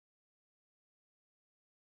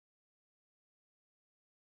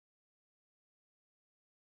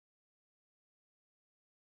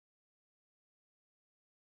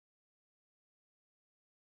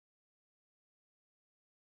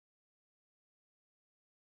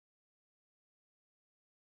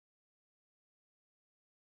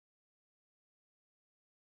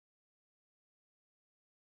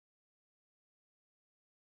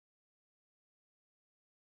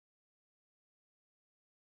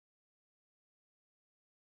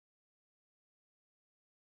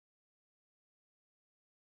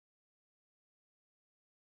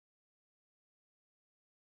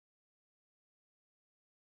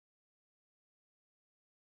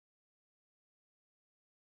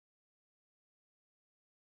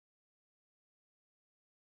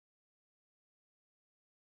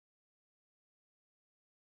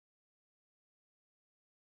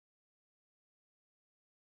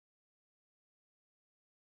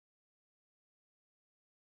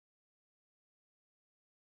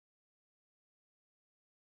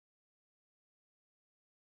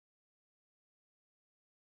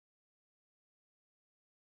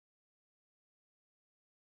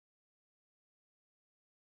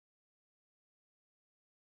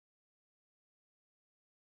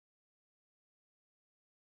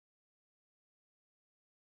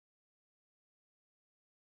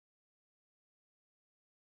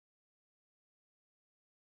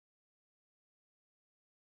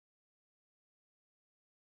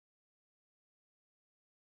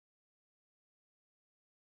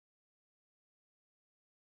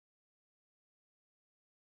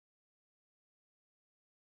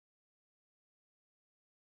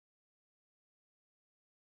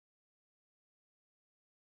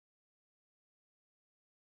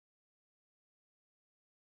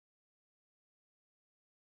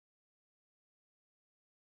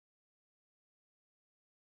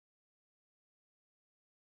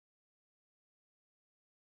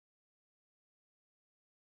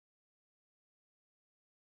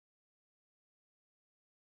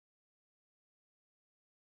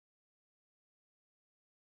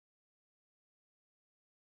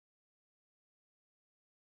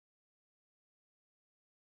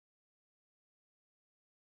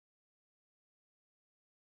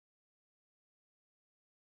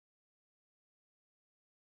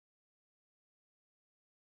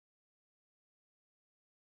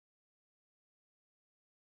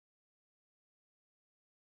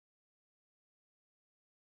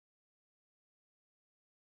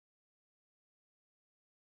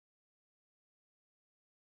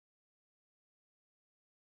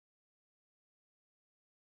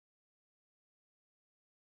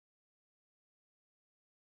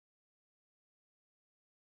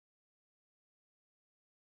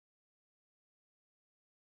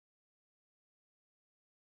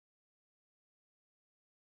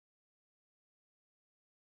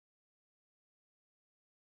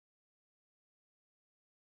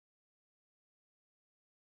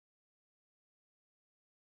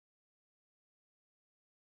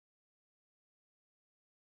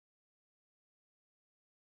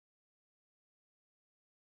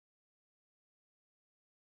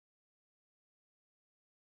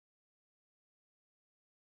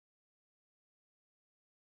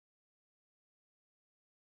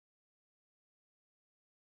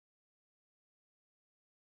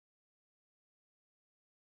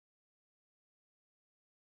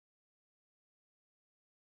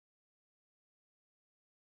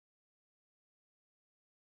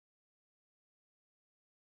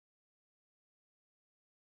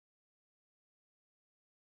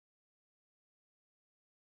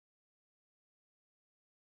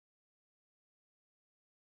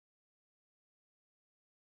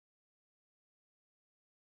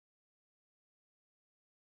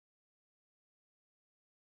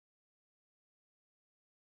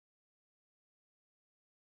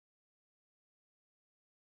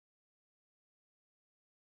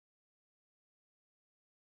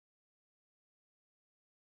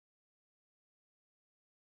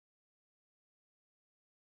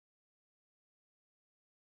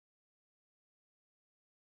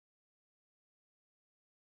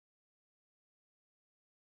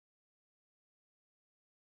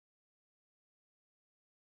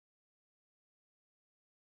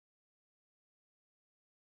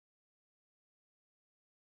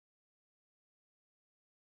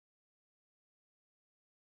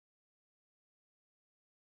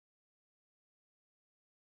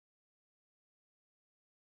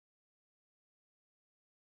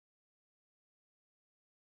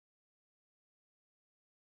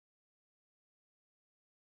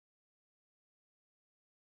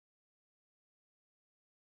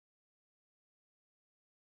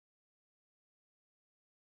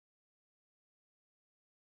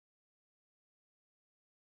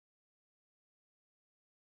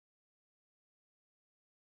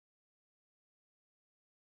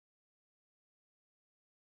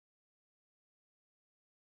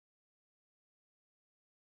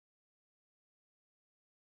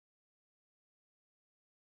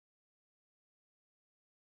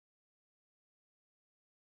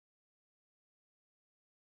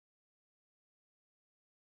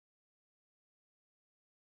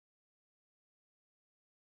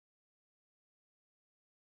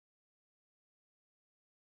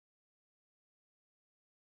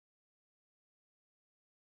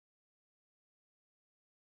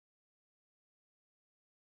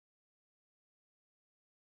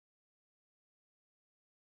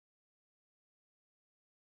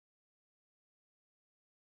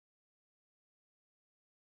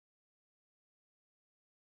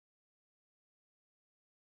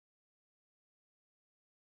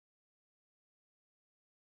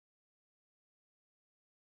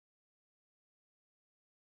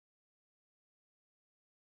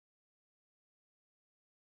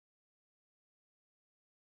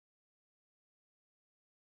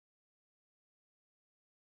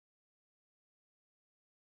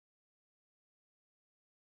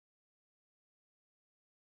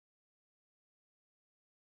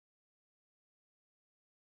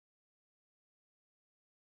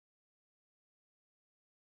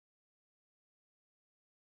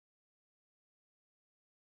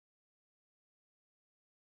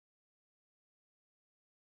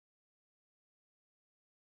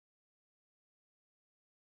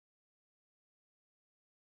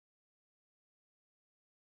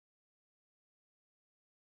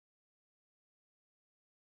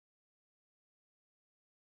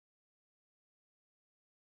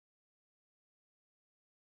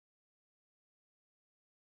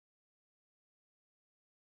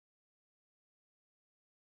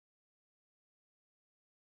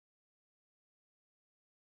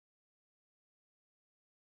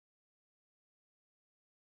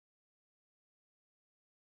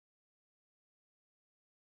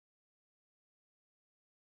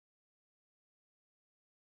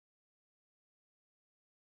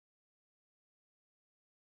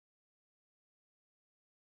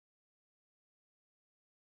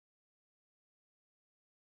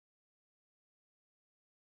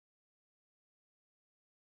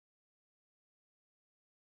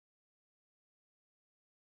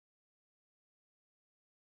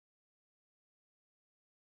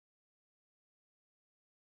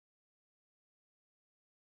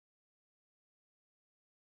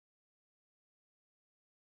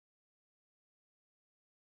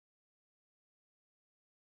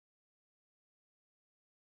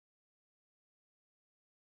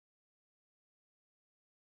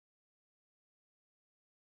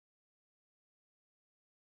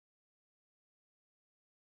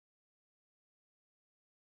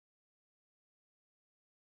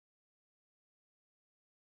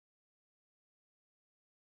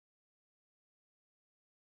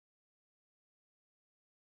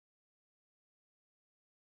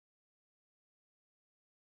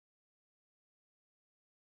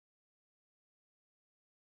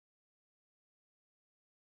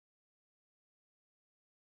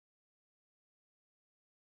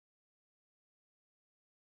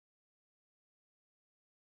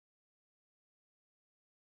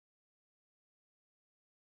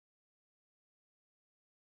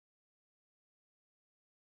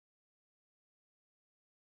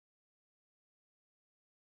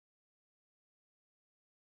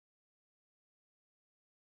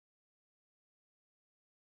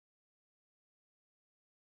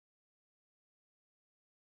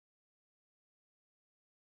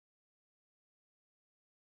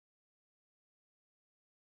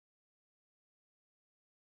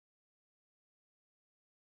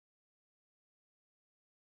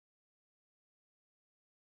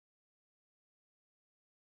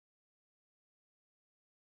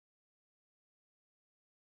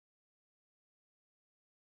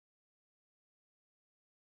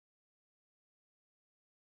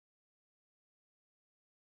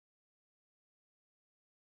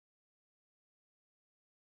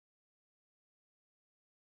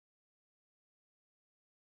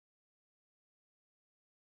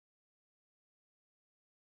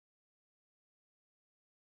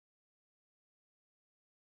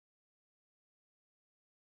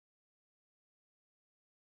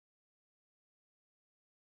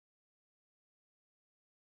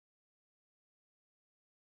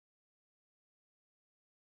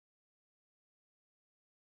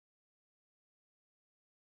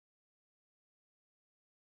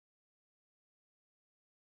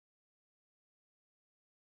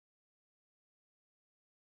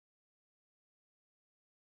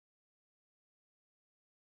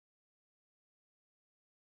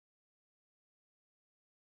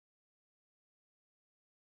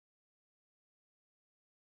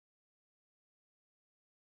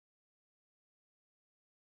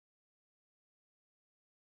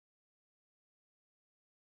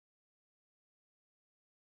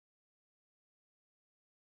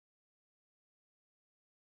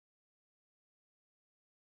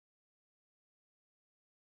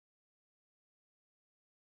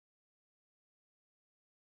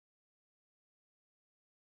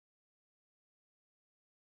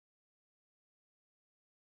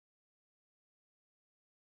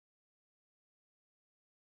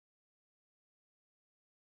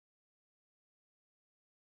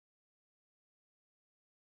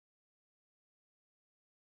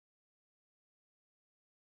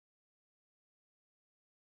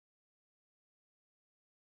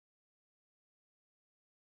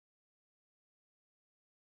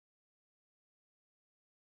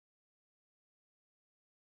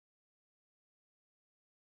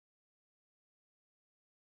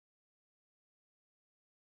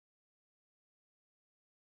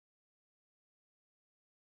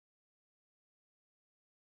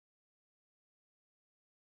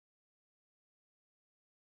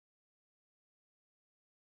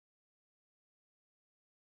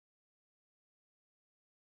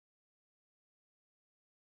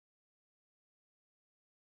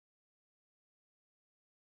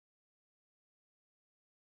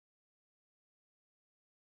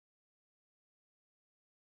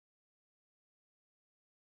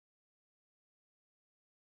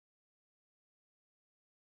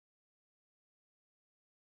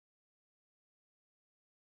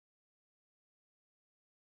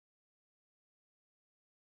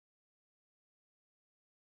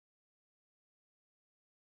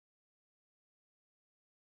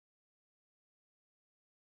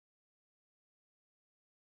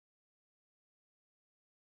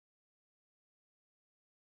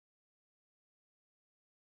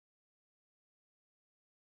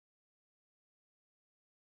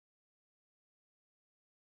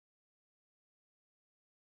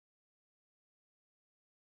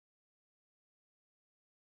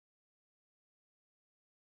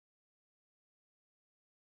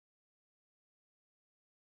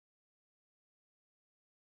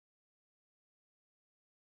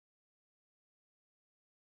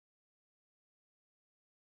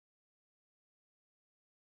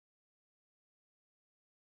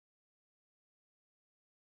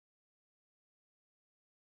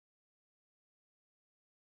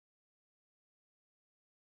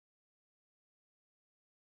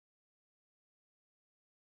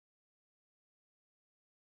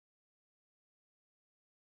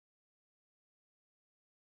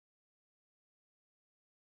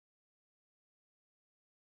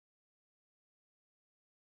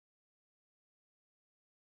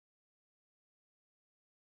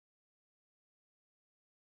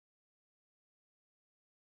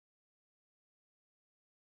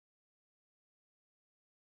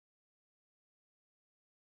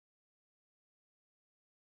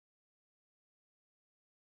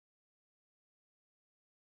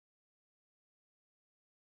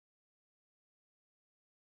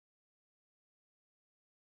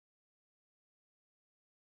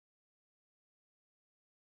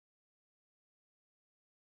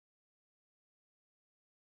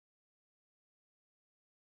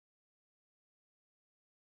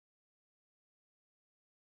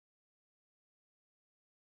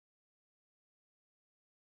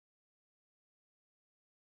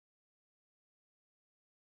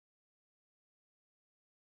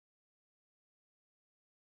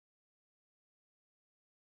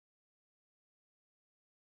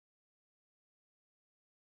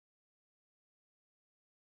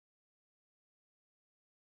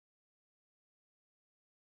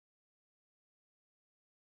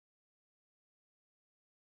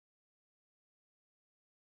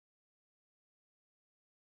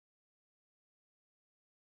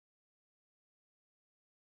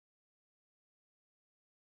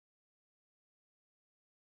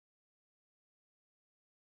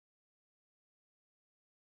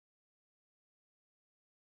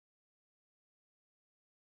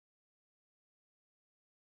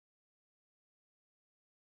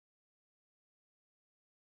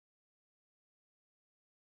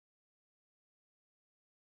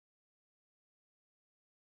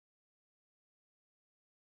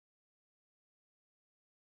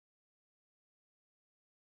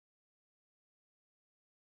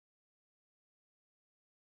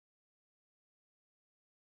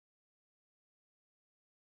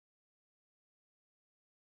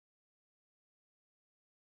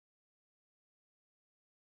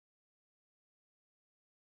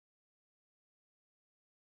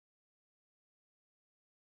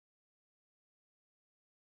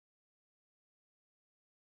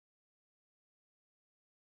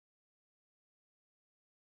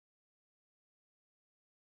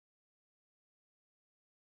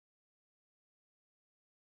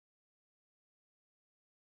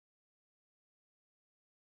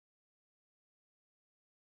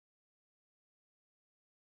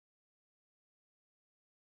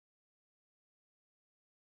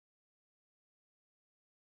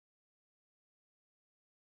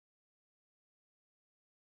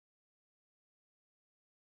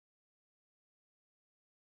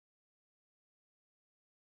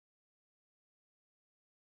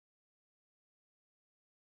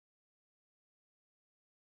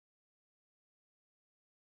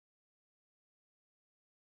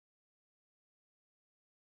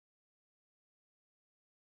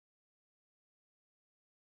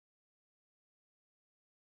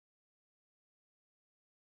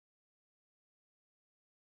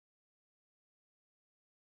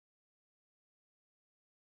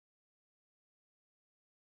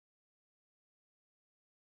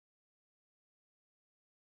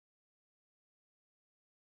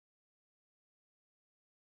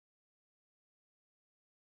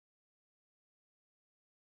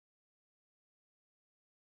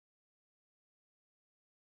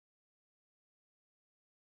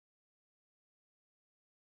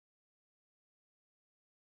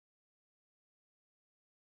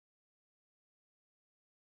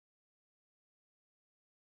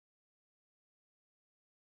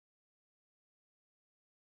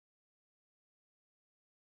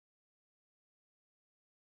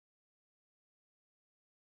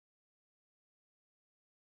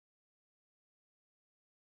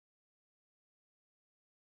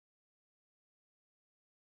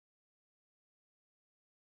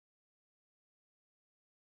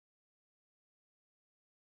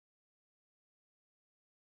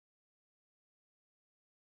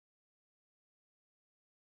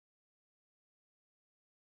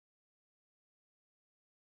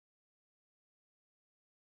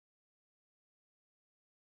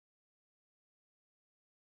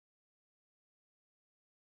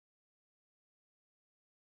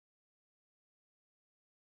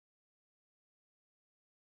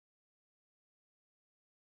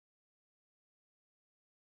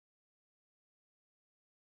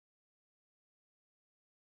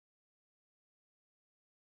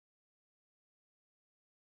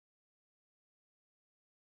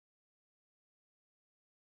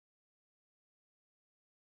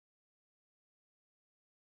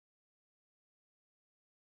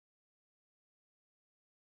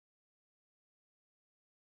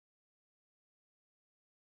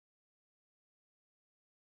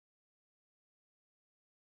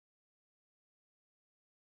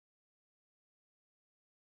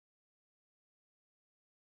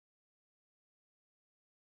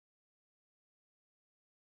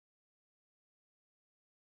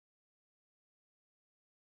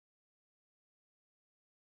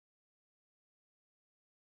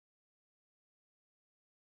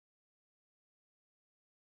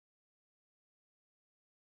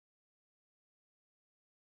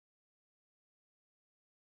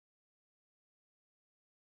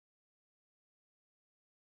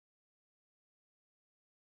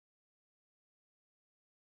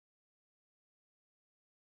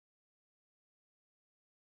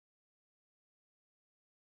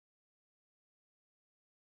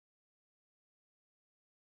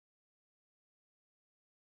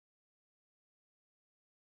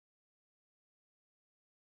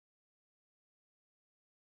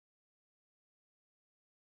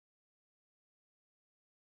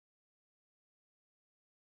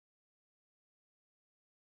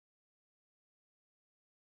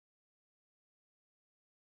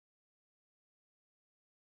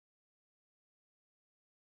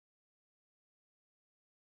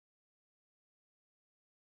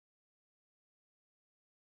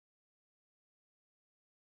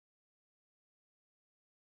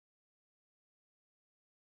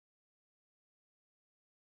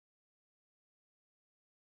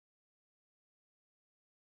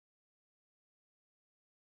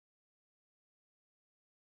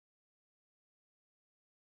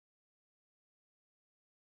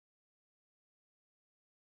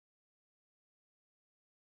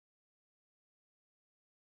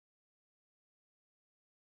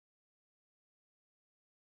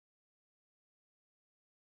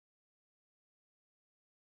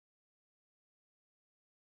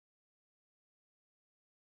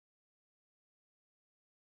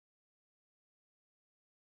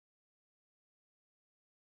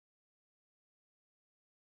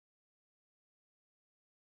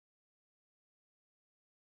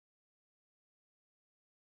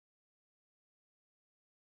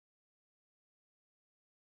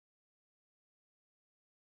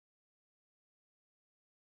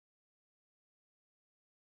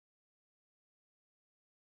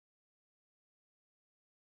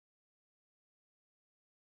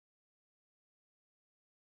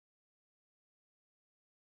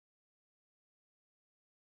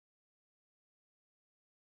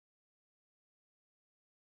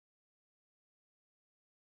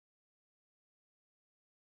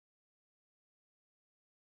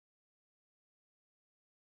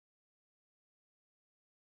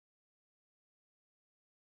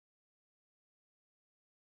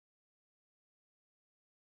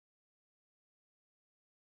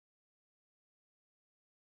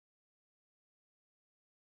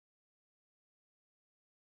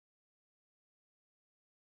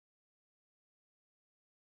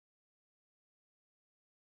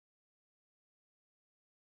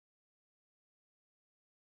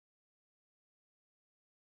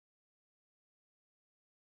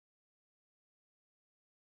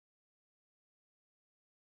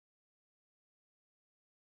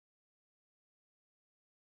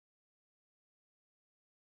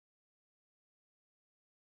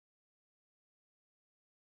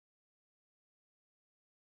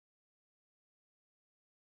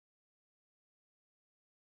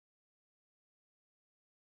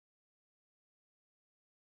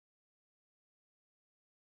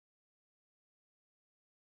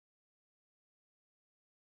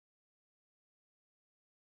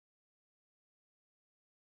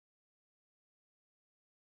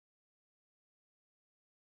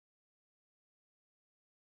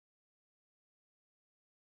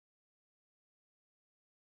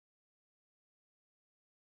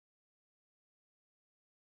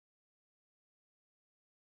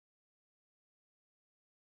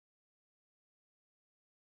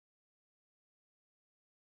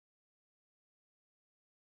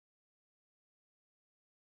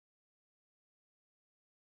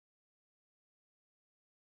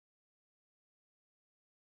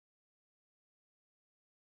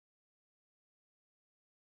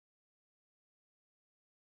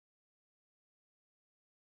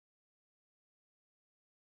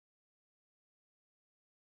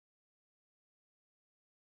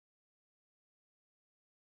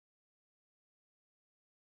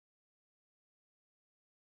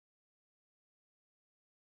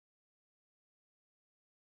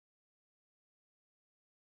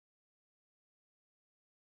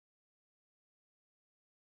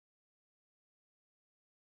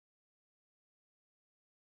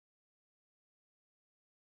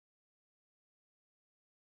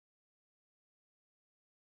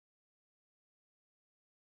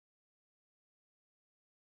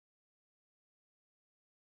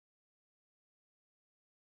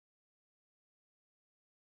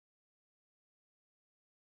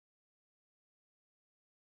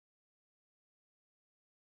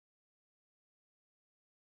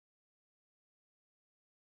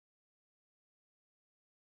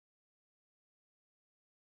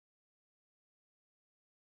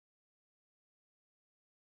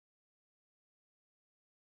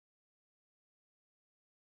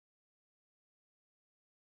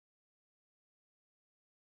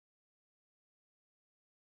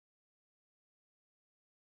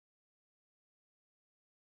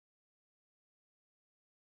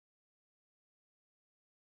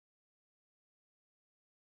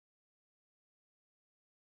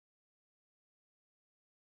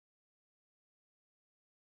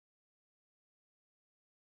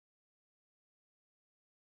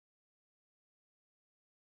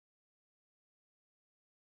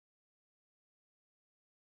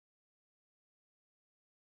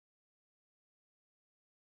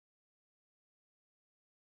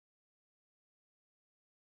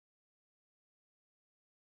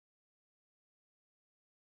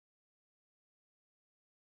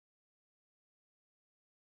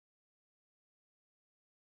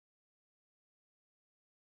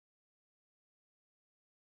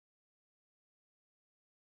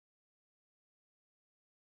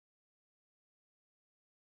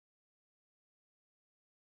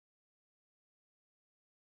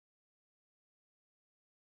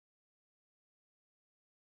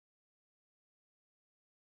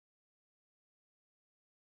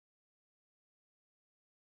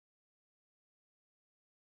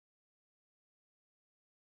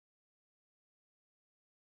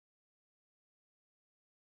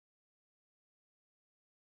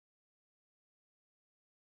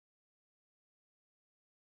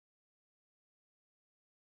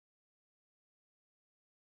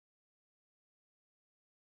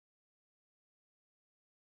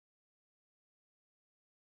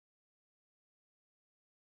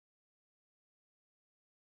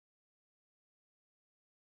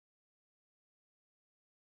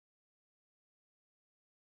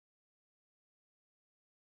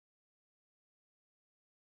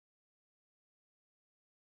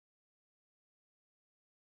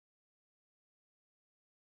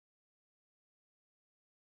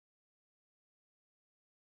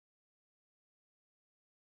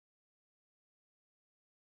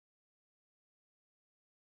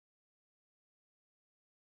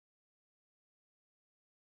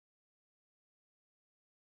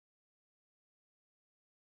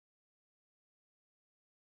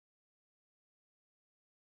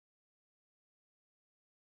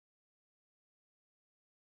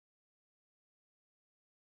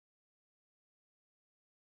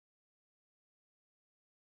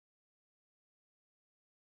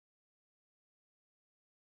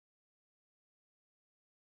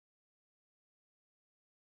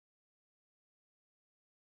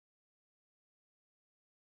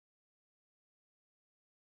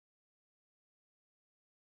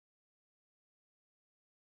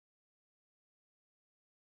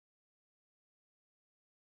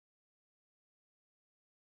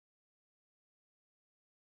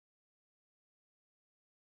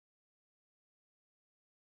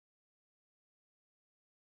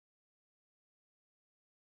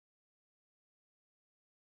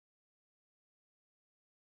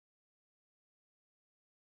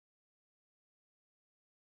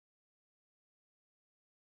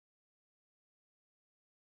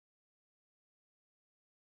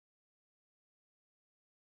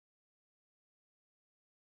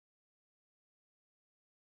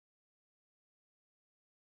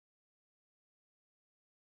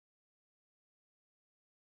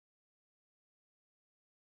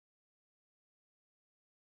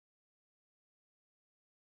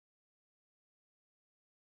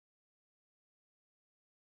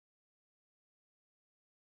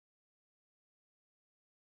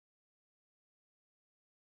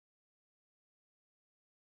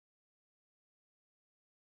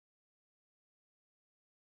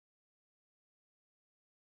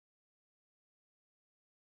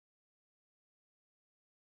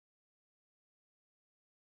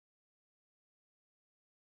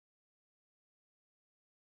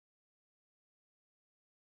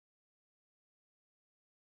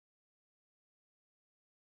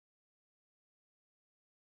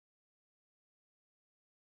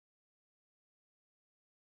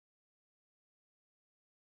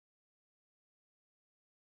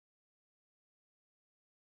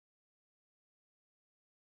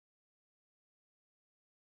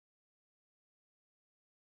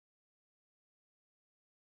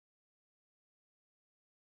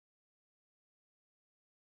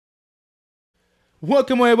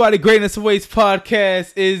Welcome everybody. Greatness Awaits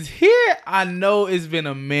podcast is here. I know it's been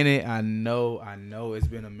a minute. I know it's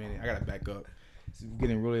been a minute. I gotta back up. It's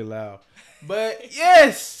getting really loud. But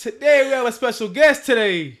yes, today we have a special guest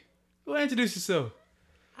today. Go ahead and introduce yourself.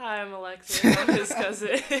 Hi, I'm Alexis. I'm his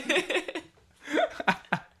cousin.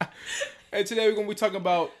 And today we're gonna be talking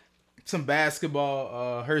about some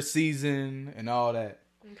basketball, her season, and all that.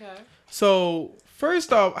 Okay. So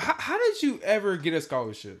first off, how did you ever get a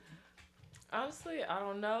scholarship? Honestly, I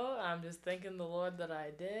don't know. I'm just thanking the Lord that I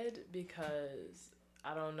did because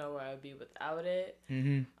I don't know where I'd be without it.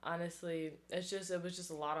 Mm-hmm. Honestly, it was just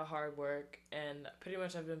a lot of hard work, and pretty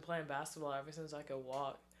much I've been playing basketball ever since I could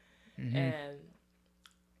walk, Mm-hmm. and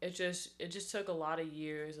it just took a lot of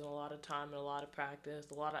years and a lot of time and a lot of practice,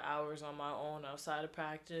 a lot of hours on my own outside of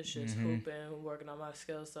practice, just Mm-hmm. hooping, working on my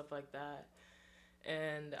skills, stuff like that.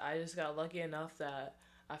 And I just got lucky enough that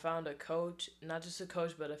I found a coach, not just a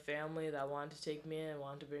coach, but a family that wanted to take me in,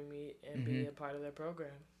 wanted to bring me and be a part of their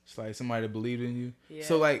program. It's like somebody that believed in you. Yeah.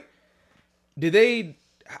 So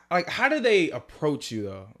how did they approach you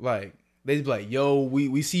though? Like they'd be like, "Yo,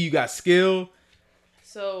 we see you got skill."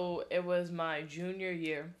 So it was my junior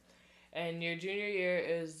year, and your junior year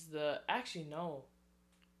is it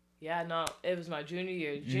was my junior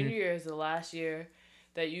year. Junior year is the last year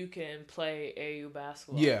that you can play AU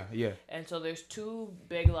basketball. Yeah. And so there's two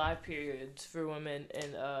big live periods for women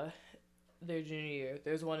in their junior year.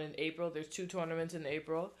 There's one in April. There's two tournaments in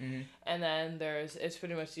April. Mm-hmm. And then it's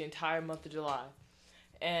pretty much the entire month of July.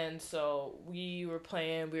 And so we were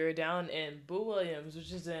down in Boo Williams,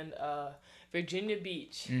 which is in Virginia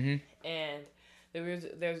Beach. Mm-hmm. And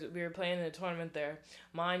we were playing in a tournament there.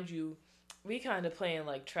 Mind you, we kind of playing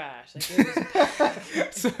like trash. Like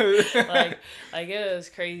it was like it was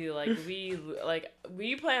crazy. Like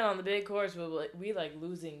we playing on the big courts, but we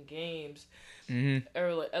losing games, Mm-hmm.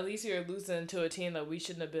 or at least we were losing to a team that we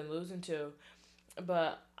shouldn't have been losing to.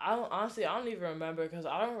 But I don't even remember because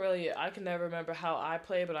I can never remember how I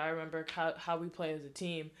play, but I remember how we play as a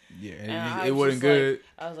team. Yeah, And it wasn't good.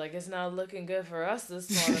 I was like, it's not looking good for us this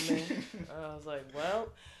tournament. I was like, well,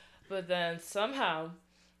 but then somehow.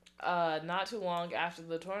 Not too long after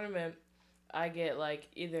the tournament, I get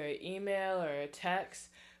either an email or a text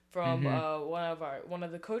from one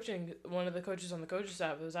of the coaches on the coaching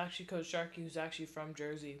staff. It was actually Coach Sharkey, who's actually from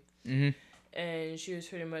Jersey. Mm-hmm. And she was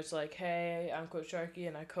pretty much like, "Hey, I'm Coach Sharkey,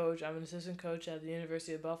 and I'm an assistant coach at the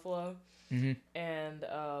University of Buffalo, Mm-hmm. and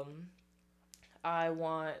I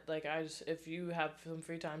want if you have some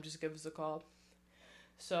free time, just give us a call."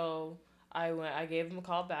 So I gave them a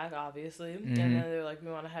call back, obviously, and then they were like,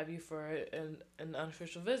 "We want to have you for an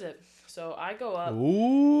unofficial visit." So I go up.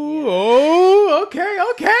 Ooh, oh, okay.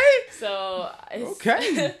 So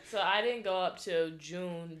Okay. So I didn't go up till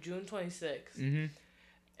June 26th, Mm-hmm.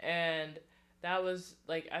 and that was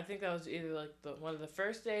I think that was either one of the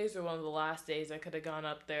first days or one of the last days I could have gone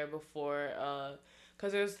up there before.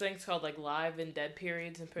 Because there's things called live and dead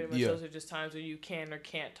periods, and pretty much those are just times where you can or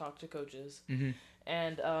can't talk to coaches,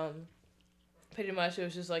 and pretty much it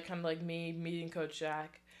was just kind of me meeting Coach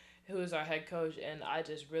Jack, who is our head coach, and I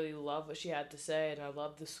just really love what she had to say, and I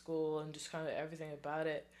love the school and just kind of everything about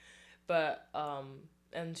it. But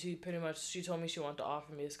and she told me she wanted to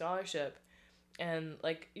offer me a scholarship, and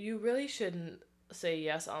you really shouldn't say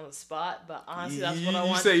yes on the spot, but honestly that's what I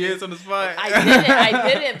wanted. You say yes on the spot. I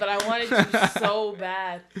didn't, but I wanted to so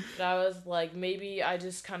bad that I was like, maybe I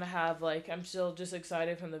just kind of have I'm still just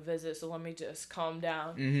excited from the visit, so let me just calm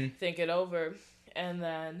down, think it over, and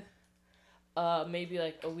then maybe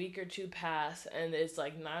a week or two pass, and it's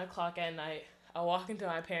 9:00 at night. I walk into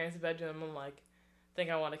my parents' bedroom, I'm like, think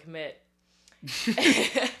I want to commit.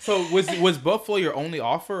 So was Buffalo your only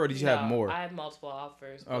offer, or did you have more? I had multiple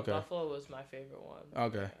offers, but Buffalo was my favorite one.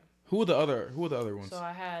 Okay. Yeah. Who were the other ones? So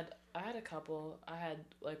I had a couple. I had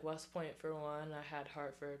West Point for one. I had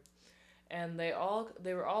Hartford, and they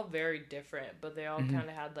were all very different, but they all kind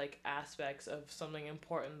of had aspects of something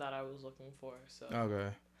important that I was looking for. So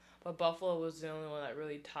Okay. But Buffalo was the only one that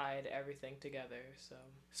really tied everything together.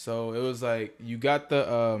 So it was you got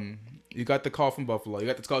the call from Buffalo. You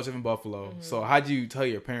got the scholarship in Buffalo. Mm-hmm. So how'd you tell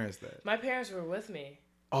your parents that? My parents were with me.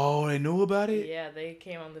 Oh, they knew about it? Yeah, they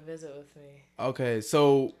came on the visit with me. Okay,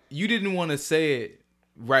 so you didn't want to say it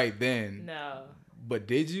right then. No. But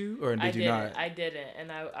did you, or did you not? I didn't,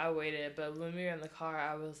 and I waited. But when we were in the car,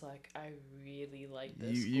 I was like, I really like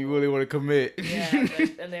this. You really want to commit? Yeah,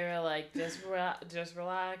 and they were like, just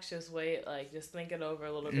relax, just wait, just think it over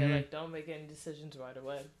a little bit. Don't make any decisions right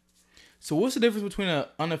away. So what's the difference between an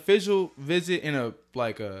unofficial visit and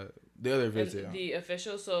the other visit? And the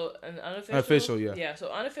official, so an unofficial. Official, yeah. Yeah,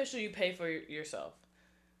 so unofficial, you pay for yourself.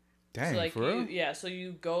 Dang, so like for real? yeah, so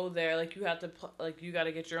you go there, like you have to like you got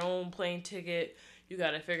to get your own plane ticket. You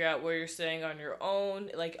got to figure out where you're staying on your own.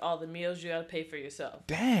 Like all the meals you got to pay for yourself.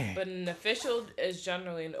 Dang. But an official is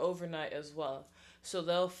generally an overnight as well. So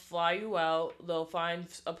they'll fly you out. They'll find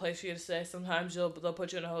a place for you to stay. Sometimes they'll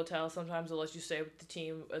put you in a hotel. Sometimes they'll let you stay with the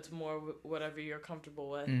team. It's more whatever you're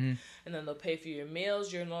comfortable with. Mm-hmm. And then they'll pay for your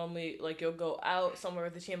meals. You're normally like you'll go out somewhere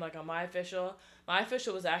with the team. Like on my official. My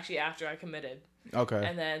official was actually after I committed. Okay.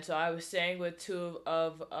 And then so I was staying with two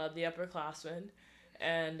of the upperclassmen,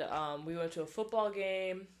 and we went to a football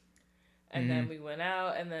game. And then we went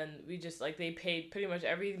out, and then we just like they paid pretty much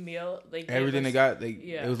every meal. Everything they got,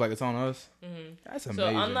 it was like it's on us. Mm-hmm. That's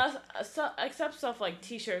amazing. So unless except stuff like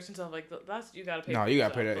T-shirts and stuff like that's you gotta pay. No, for you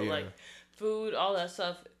yourself, gotta pay that. but, Yeah. like food, all that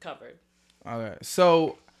stuff covered. Okay.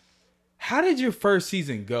 So, how did your first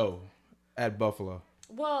season go at Buffalo?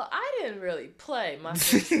 Well, I didn't really play my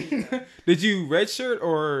first season. Did you redshirt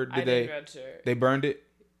or did I didn't redshirt. They burned it?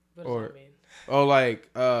 What does that mean? Oh, like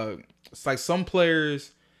it's like some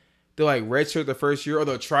players. They'll like redshirt the first year, or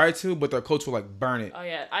they'll try to, but their coach will like burn it. Oh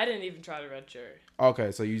yeah, I didn't even try to redshirt.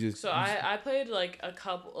 Okay, so you just. So I played like a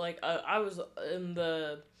couple I was in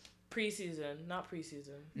the preseason, not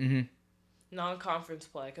preseason. Mm-hmm. Non-conference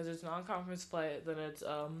play, because it's non-conference play, then it's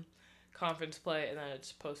conference play, and then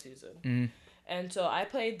it's postseason. Mm-hmm. And so I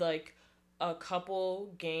played like a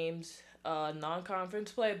couple games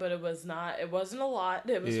non-conference play, but it wasn't a lot.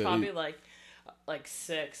 It was probably like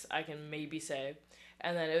 6 I can maybe say.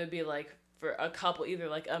 And then it would be like for a couple, either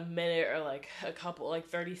like a minute or like a couple, like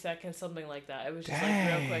 30 seconds, something like that. It was just like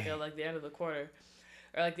real quick at like the end of the quarter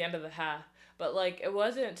or like the end of the half. But like it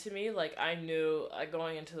wasn't, to me, like I knew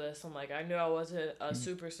going into this, I knew I wasn't a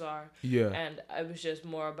superstar. Yeah. And it was just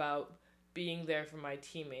more about being there for my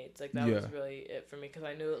teammates. Like that was really it for me, because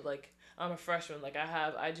I knew like I'm a freshman. Like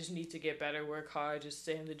I just need to get better, work hard, just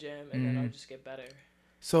stay in the gym, and then I'll just get better.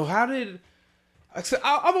 So how did...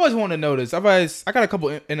 I've always wanted to know this. I got a couple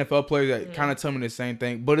NFL players that kind of tell me the same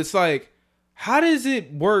thing, but it's like, how does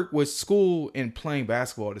it work with school and playing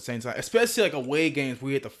basketball at the same time? Especially like away games where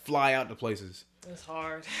you have to fly out to places. It's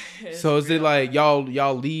hard. So is it like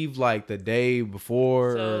y'all leave like the day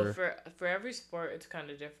before? So for every sport, it's kind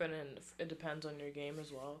of different, and it depends on your game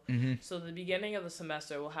as well. Mm-hmm. So the beginning of the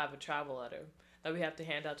semester, we'll have a travel letter that we have to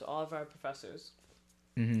hand out to all of our professors,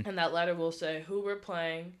 and that letter will say who we're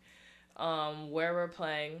playing, where we're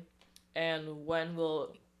playing, and when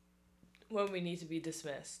we need to be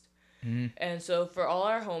dismissed. Mm-hmm. And so for all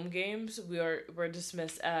our home games, we're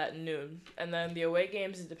dismissed at noon, and then the away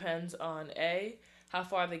games, it depends on A, how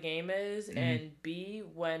far the game is, and B,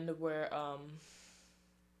 when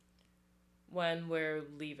we're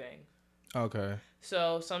leaving. Okay.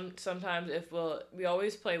 So sometimes we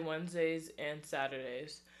always play Wednesdays and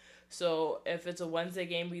Saturdays. So if it's a Wednesday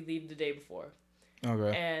game, we leave the day before.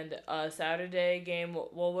 Okay. And a Saturday game,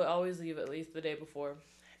 we'll always leave at least the day before.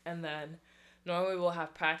 And then normally we'll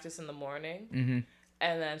have practice in the morning. Mm-hmm.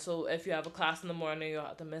 And then so if you have a class in the morning, you'll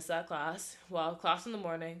have to miss that class. Well, class in the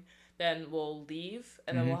morning, then we'll leave,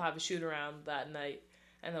 and then we'll have a shoot around that night,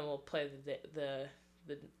 and then we'll play the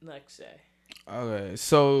next day. Okay.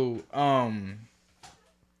 So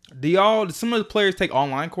do some of the players take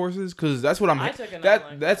online courses? Because that's what I took an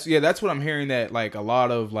online that's what I'm hearing, that like a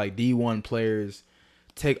lot of like D1 players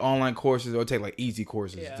take online courses or take like easy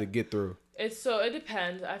courses to get through. It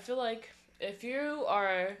depends. I feel like if you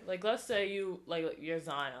are like, let's say you're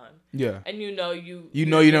Zion, and you're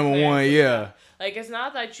number one, like it's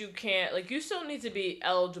not that you can't, like you still need to be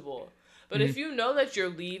eligible. But if you know that you're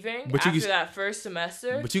leaving after that first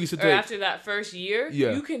semester, or after that first year,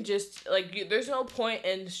 you can just, there's no point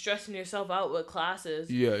in stressing yourself out with classes.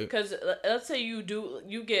 Yeah. Because let's say you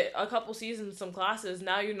get a couple seasons, some classes,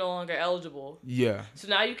 now you're no longer eligible. Yeah. So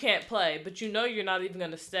now you can't play, but you're not even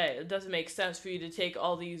going to stay. It doesn't make sense for you to take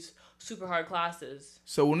all these super hard classes.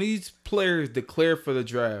 So when these players declare for the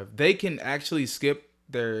draft, they can actually skip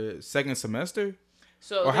their second semester?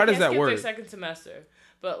 So or how does that work? Their second semester.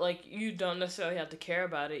 But, you don't necessarily have to care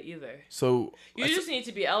about it either. So you just need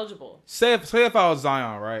to be eligible. Say if I was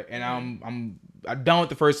Zion, right, and I'm done with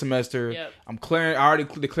the first semester. Yep. I already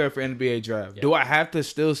declared for NBA draft. Yep. Do I have to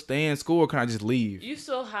still stay in school, or can I just leave? You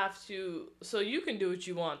still have to. So you can do what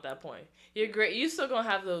you want at that point. You're great. You still gonna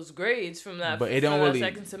have those grades from that. But it don't really.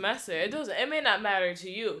 Second semester. It doesn't. It may not matter to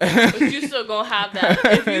you, but you still gonna have that.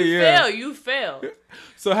 If you fail, you fail.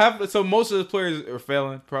 So most of the players are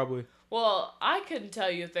failing, probably. Well, I couldn't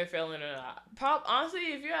tell you if they're failing or not.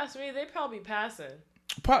 Honestly, if you ask me, they probably passing.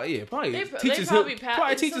 Probably teachers probably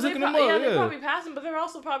teachers hooking them up. Yeah, they're probably passing, but they're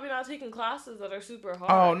also probably not taking classes that are super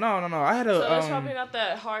hard. Oh no! I had a. So it's probably not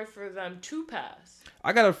that hard for them to pass.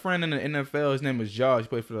 I got a friend in the NFL. His name was Josh. He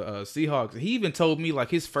played for the Seahawks. He even told me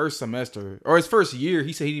like his first semester or his first year,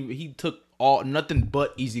 he said he took nothing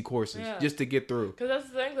but easy courses just to get through. Because that's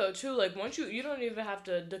the thing though too. Like once you don't even have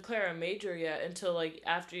to declare a major yet until like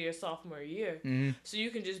after your sophomore year. Mm-hmm. So you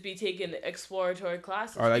can just be taking exploratory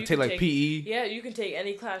classes. Or like take PE. Yeah, you can take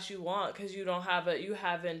any class you want because you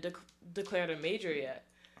haven't declared a major yet.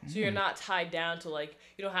 So you're not tied down to like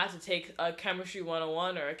you don't have to take a chemistry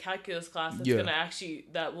 101 or a calculus class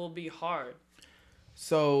that will be hard.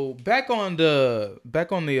 So back on the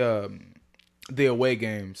away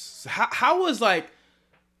games. How was like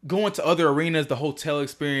going to other arenas, the hotel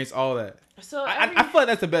experience, all that? So I feel like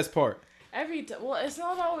that's the best part. Well, it's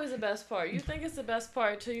not always the best part. You think it's the best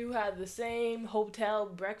part till you have the same hotel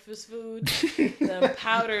breakfast food, the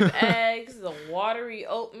powdered eggs, the watery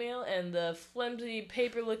oatmeal, and the flimsy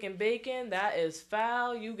paper-looking bacon. That is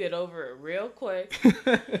foul. You get over it real quick.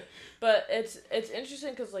 But it's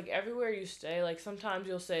interesting because like everywhere you stay, like sometimes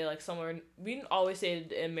you'll stay like somewhere. We didn't always stay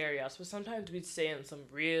in Marriott's, but sometimes we'd stay in some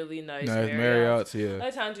really nice Marriott's. Yeah.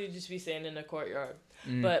 Other times we'd just be staying in the courtyard.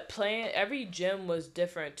 But every gym was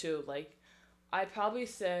different too. Like I'd probably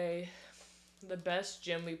say the best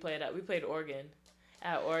gym we played Oregon.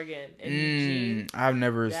 At Oregon in Eugene. I'm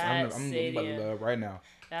about to look up right now.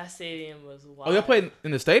 That stadium was wild. Oh, y'all played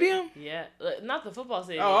in the stadium? Yeah, not the football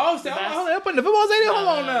stadium. Oh, y'all played in the football stadium? Hold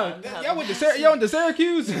on now. Y'all went to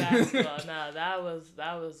Syracuse? No, that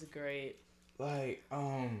was great. Like,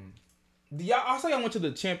 I saw y'all went to the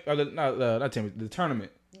the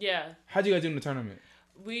tournament. Yeah. How'd you guys do in the tournament?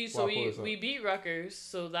 We beat Rutgers,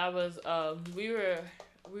 so that was we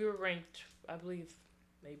were ranked, I believe,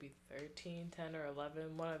 maybe 13, 10, or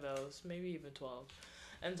 11, one of those, maybe even 12.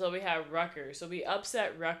 And so we had Rutgers. So we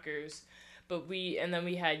upset Rutgers, and then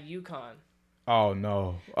we had UConn. Oh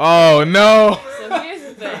no. So here's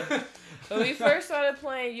the thing. When we first started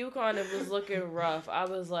playing UConn, it was looking rough. I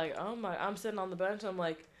was like, oh my, I'm sitting on the bench, I'm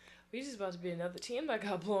like, we just about to be another team that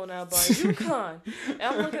got blown out by UConn. And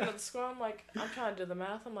I'm looking at the score, I'm trying to do the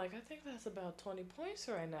math, I'm like, I think that's about 20 points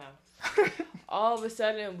right now. All of a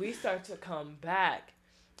sudden, we start to come back.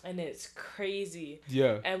 And it's crazy.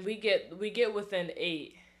 Yeah. And we get within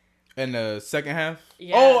 8. In the second half?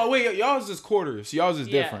 Yeah. Oh, wait. Y'all's is quarters. Y'all's is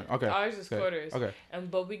different. Okay. Ours is quarters. Okay.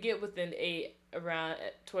 But we get within 8 around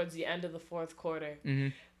towards the end of the fourth quarter. Mm-hmm.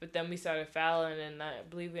 But then we started fouling, and I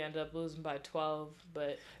believe we ended up losing by 12.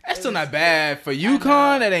 But that's still not bad. For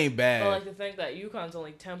UConn, that ain't bad. But like to think that UConn's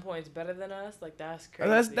only 10 points better than us, like that's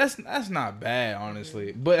crazy. That's not bad,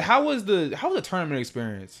 honestly. Mm-hmm. But how was the tournament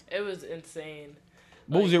experience? It was insane.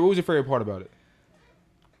 What was your favorite part about it?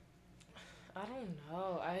 I don't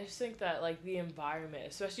know. I just think that like the environment,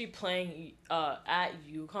 especially playing at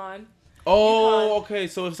UConn. Oh, okay.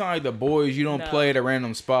 So it's not like the boys. You don't play at a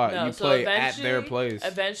random spot. No, you play at their place.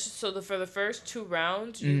 Eventually, for the first 2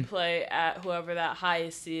 rounds, you play at whoever that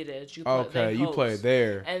highest seed is. You play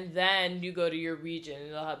there, and then you go to your region.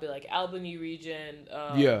 And it'll be like Albany region.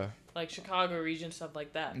 Like Chicago region, stuff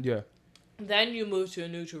like that. Yeah. Then you move to a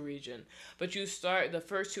neutral region, but you start the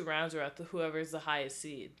first 2 rounds are at whoever is the highest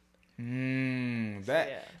seed.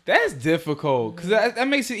 That's difficult because that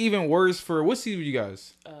makes it even worse for what seed were you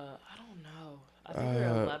guys? I don't know. I think we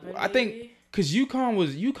were 11. I think because UConn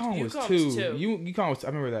was 2. UConn was. I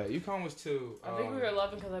remember that UConn was 2. I think we were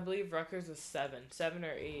 11 because I believe Rutgers was 7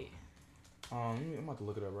 or 8. I'm about to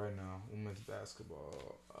look it up right now. Women's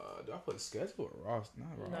basketball. Do I put schedule or roster? No,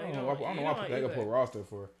 I don't know why I put roster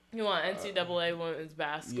for. You want NCAA women's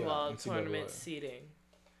basketball tournament seeding.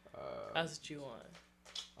 That's what you want.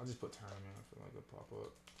 I'll just put tournament. I feel like it'll pop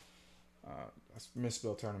up. I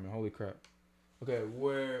misspelled tournament. Holy crap.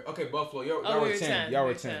 Okay, Buffalo. Y'all were 10. Y'all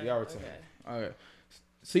were 10. Y'all were 10. Okay. All right.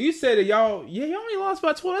 So you said that y'all only lost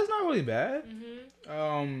by 12. That's not really bad.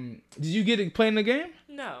 Mm-hmm. Did you get to play in the game?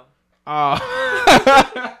 No.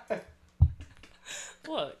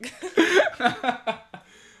 Look.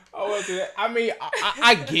 I mean,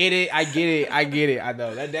 I get it. I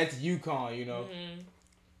know that's UConn, you know. Mm-hmm.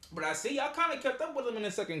 But I see y'all kind of kept up with them in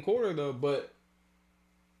the second quarter though. But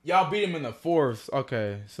y'all beat them in the fourth.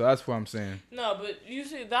 Okay, so that's what I'm saying. No, but you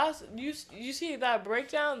see you see that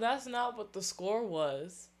breakdown. That's not what the score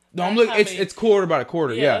was. No, I'm looking. It's quarter by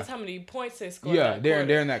quarter. Yeah, that's how many points they scored. Yeah, they're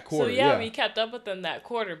in that quarter. So we kept up with them that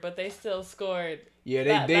quarter, but they still scored.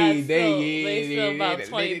 Yeah, they still about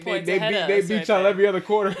 20 points ahead of us. They beat y'all every other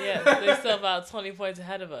quarter. Yeah, they still about 20 points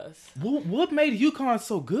ahead of us. What made UConn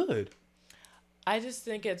so good? I just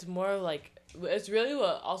think it's more like it's really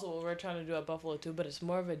what we're trying to do at Buffalo too, but it's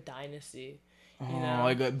more of a dynasty. You know,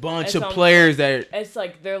 like a bunch of players that it's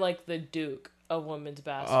like they're like the Duke of women's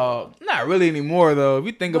basketball. Not really anymore though. If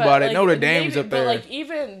you think about it, Notre Dame's up there. But like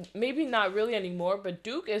even maybe not really anymore. But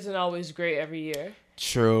Duke isn't always great every year.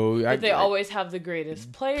 True. But they always have the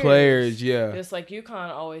greatest players. Players, yeah. Just like UConn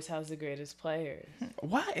always has the greatest players.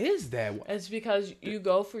 Why is that? It's because you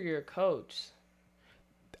go for your coach.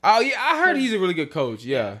 Oh yeah, I heard he's a really good coach.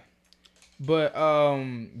 Yeah. But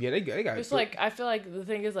yeah, they got. It's like I feel like the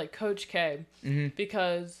thing is like Coach K,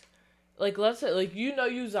 because like let's say like you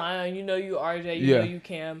Zion, you RJ, you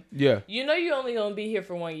Cam, you only gonna be here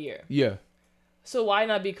for 1 year. Yeah. So why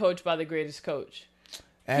not be coached by the greatest coach?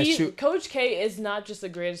 Coach K is not just the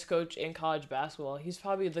greatest coach in college basketball. He's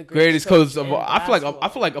probably the greatest coach of all. I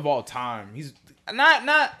feel like of all time. He's not.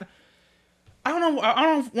 I don't know. I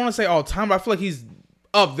don't want to say all time, but I feel like he's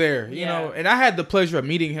up there, you know. And I had the pleasure of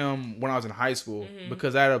meeting him when I was in high school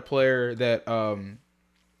because I had a player that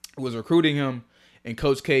was recruiting him, and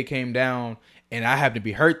Coach K came down, and I happened to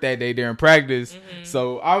be hurt that day during practice.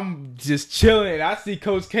 So I'm just chilling. I see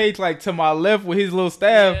Coach K like to my left with his little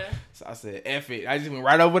staff. Yeah. So I said, F it. I just went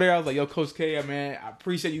right over there. I was like, yo, Coach K, man, I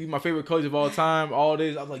appreciate you. You're my favorite coach of all time. All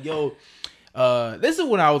this. I was like, yo, this is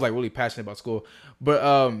when I was like really passionate about school. But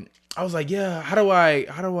I was like, yeah, how do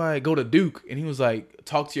I go to Duke? And he was like,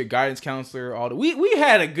 talk to your guidance counselor. We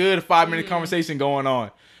had a good 5-minute conversation going on,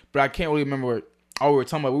 but I can't really remember all we were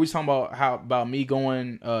talking about. We were talking about me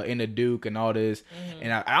going into Duke and all this.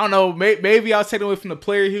 And I don't know, maybe I was taking away from the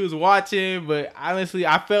player he was watching, but honestly,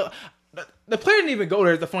 I felt the player didn't even go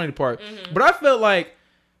there. Is the funny part, but I felt like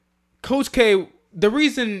Coach K. The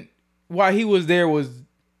reason why he was there was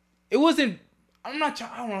it wasn't. I don't know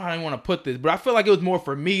how I want to put this, but I feel like it was more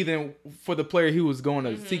for me than for the player he was going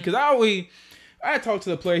to see. Because I had talked to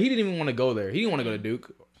the player. He didn't even want to go there. He didn't want to go to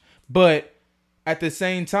Duke. But at the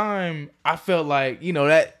same time, I felt like,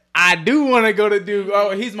 that I do want to go to Duke. Oh,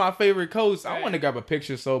 he's my favorite coach. I want to grab a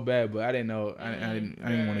picture so bad, but I didn't know. I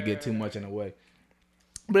didn't want to get too much in the way.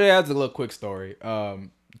 But yeah, that's a little quick story.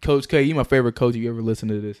 Coach K, you my favorite coach. You ever listen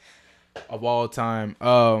to this of all time?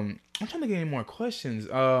 I'm trying to get any more questions.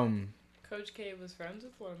 Coach K was friends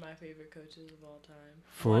with one of my favorite coaches of all time.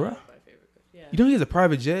 For real? My favorite coach. Yeah. You know he has a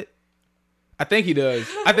private jet? I think he does.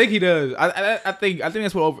 I think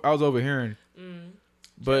that's what I was overhearing.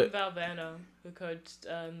 But Jim Valvano, who coached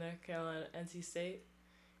North Carolina, NC State,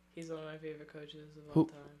 he's one of my favorite coaches of all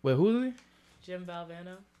time. Wait, who is he? Jim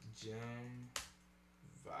Valvano. Jim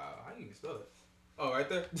how do you spell it? Oh, right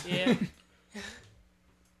there. Yeah.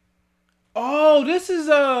 Oh, this is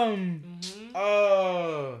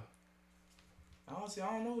Honestly,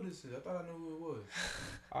 I don't know who this is. I thought I knew who it was.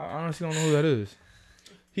 I honestly don't know who that is.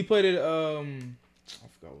 He played at I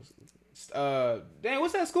forgot what dang,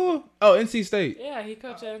 what's that school? Oh, NC State. Yeah, he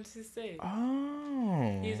coached at NC State.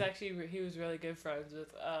 Oh. He was really good friends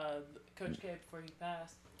with Coach K before he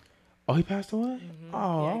passed. Oh, he passed away?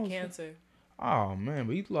 Oh, yeah, cancer. Oh man,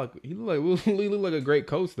 but he looked like a great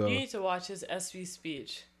coach though. You need to watch his SB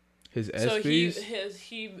speech. His SB? So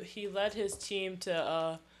he led his team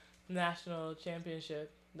to national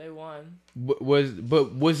championship. They won.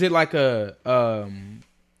 Was it like a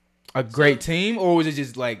great team, or was it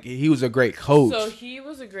just like he was a great coach? So he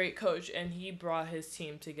was a great coach, and he brought his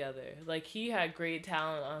team together. Like, he had great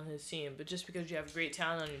talent on his team, but just because you have great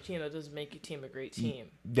talent on your team, that doesn't make your team a great team.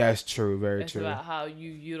 That's true. Very true. It's about how you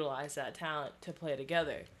utilize that talent to play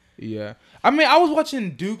together. Yeah. I mean, I was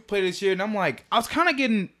watching Duke play this year, and I'm like, I was kind of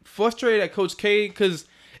getting frustrated at Coach K because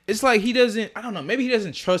it's like he doesn't, I don't know, maybe he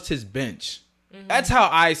doesn't trust his bench. That's how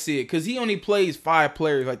I see it, because he only plays 5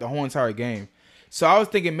 players like the whole entire game. So I was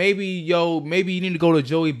thinking maybe you need to go to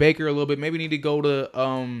Joey Baker a little bit. Maybe you need to go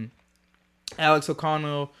to Alex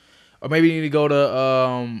O'Connell, or maybe you need to go to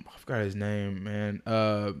I forgot his name, man.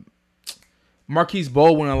 Marquise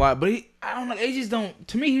Baldwin a lot, but I don't know. They just don't.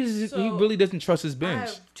 To me, he really doesn't trust his bench.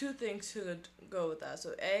 I have 2 things to go with that.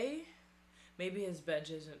 So maybe his bench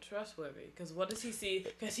isn't trustworthy, because what does he see?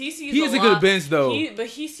 Because he sees. He has a good bench though. But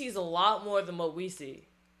he sees a lot more than what we see.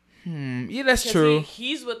 Yeah, that's true.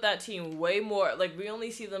 He's with that team way more. Like, we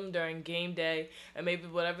only see them during game day and maybe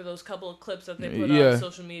whatever those couple of clips that they put on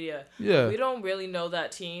social media. Yeah. We don't really know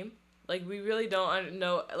that team. Like, we really don't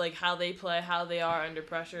know, like, how they play, how they are under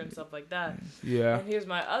pressure and stuff like that. Yeah. And here's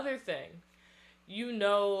my other thing.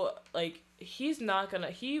 Like,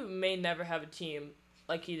 he may never have a team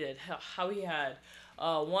like he did. How he had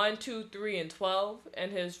 1, 2, 3, and 12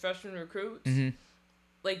 in his freshman recruits. Mm-hmm.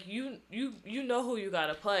 Like, you know who you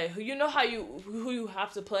gotta play. You know who you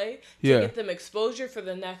have to play to get them exposure for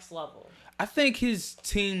the next level. I think his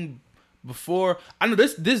team before. I know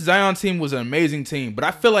this Zion team was an amazing team, but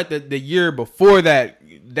I feel like the year before that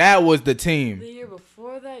was the team. The year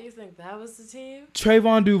before that, you think that was the team?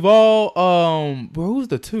 Trayvon Duval, bro, who's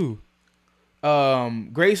the two?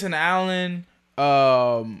 Grayson Allen,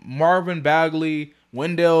 Marvin Bagley,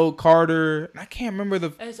 Wendell Carter. I can't remember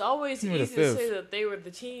the. It's always easy to say that they were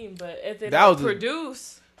the team, but if they don't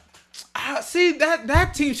produce, see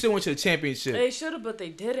that team should have went to the championship. They should have, but they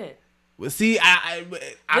didn't. Well, see, I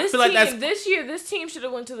feel like that's this team should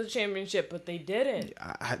have went to the championship, but they didn't.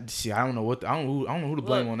 I don't know who to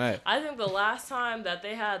blame on that. I think the last time that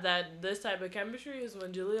they had this type of chemistry is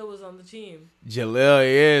when Jaleel was on the team. Jaleel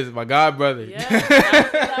is my god brother. Yeah,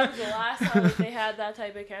 that was the last time that they had that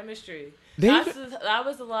type of chemistry. That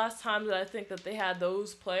was the last time that I think that they had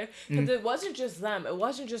those players. Because it wasn't just them. It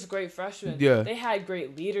wasn't just great freshmen. Yeah. They had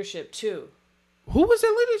great leadership too. Who was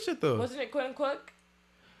their leadership though? Wasn't it Quinn Cook?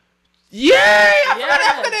 Yeah, I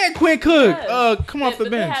forgot that Quinn Cook. Yes. Come off the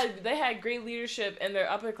bench. They had great leadership and they're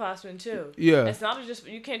upperclassmen too. Yeah. It's not just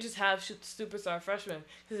you can't just have superstar freshmen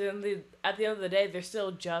because at the end of the day they're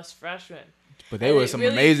still just freshmen. But they were some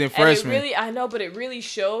amazing freshmen. I know, but it really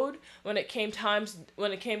showed when it came down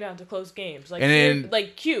to close games. Like and then,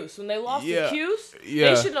 like Cuse, when they lost to Cuse,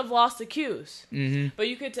 they shouldn't have lost to Cuse. Mm-hmm. But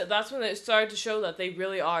you could that's when it started to show that they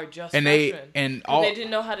really are just freshmen. They didn't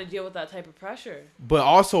know how to deal with that type of pressure. But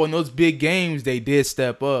also in those big games, they did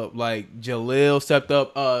step up. Like Jaleel stepped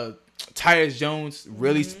up. Tyus Jones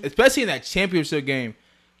really, especially in that championship game.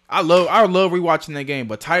 I love rewatching that game,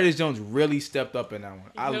 but Tyus Jones really stepped up in that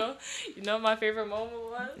one. You know what my favorite moment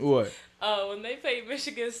was? What? When they played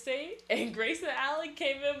Michigan State and Grayson Allen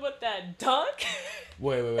came in with that dunk.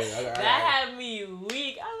 Wait. That had me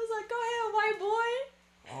weak. I was like, go ahead, white boy.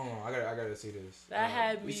 Oh, I gotta see this. That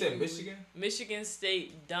had me. You said Michigan? Michigan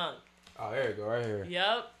State dunk. Oh, there you go, right here.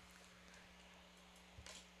 Yep.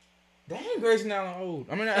 Dang, Grayson Allen old.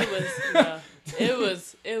 I mean, it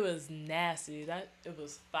was nasty. It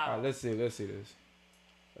was foul. All right, let's see this.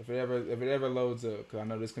 If it ever loads up, cause I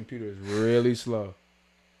know this computer is really slow.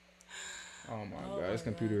 Oh my god, this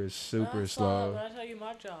computer is super slow. Did I tell you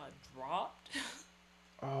my jaw dropped?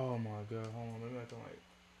 Oh my god, hold on,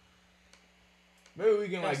 maybe we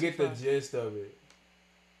can get the gist of it.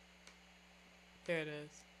 There it is.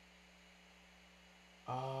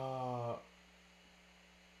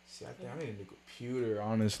 See, I think I need a new computer,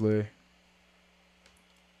 honestly.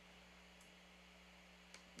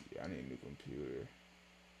 Yeah, I need a new computer.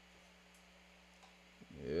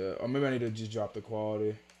 Yeah, or maybe I need to just drop the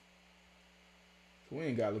quality. We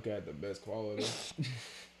ain't gotta look at the best quality.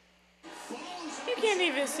 You can't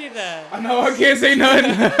even see that. I know, I can't say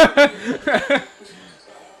nothing.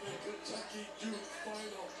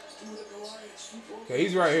 Okay,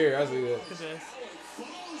 he's right here. I see that. Look at this.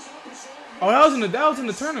 Oh, that was in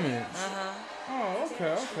the tournament. Oh,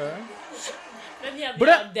 okay. Then he had the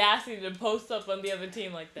audacity to post up on the other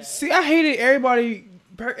team like that. See, I hated everybody.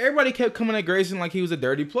 Everybody kept coming at Grayson like he was a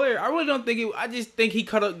dirty player. I really don't think I just think he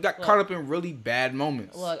got caught up in really bad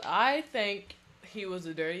moments. Look, I think he was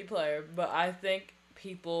a dirty player, but I think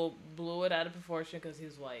people blew it out of proportion because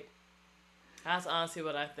he's white. That's honestly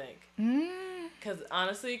what I think. Because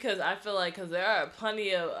I feel like there are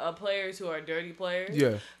plenty of players who are dirty players.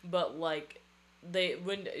 Yeah. But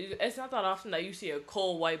it's not that often that you see a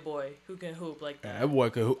cold white boy who can hoop like that. Yeah, that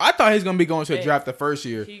boy could hoop. I thought he was gonna be going to a draft the first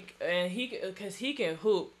year. Because he can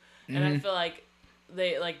hoop, and I feel like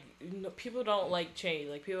people don't like change.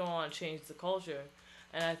 Like people don't want to change the culture,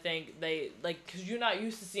 and I think because you're not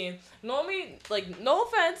used to seeing normally no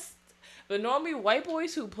offense. But normally, white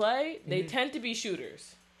boys who play, they tend to be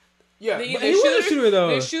shooters. Yeah, but he was a shooter, though.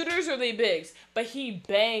 They're shooters or they bigs. But he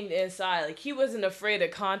banged inside. Like, he wasn't afraid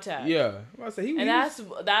of contact. Yeah.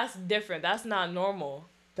 That's different. That's not normal.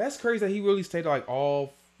 That's crazy that he really stayed,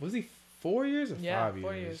 was he 4 years or 5 years?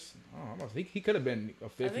 4 years. Oh, he could have been a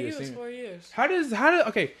fifth year senior. I think it was 4 years.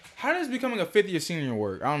 How does becoming a fifth year senior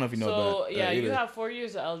work? I don't know if you know that. So, you have 4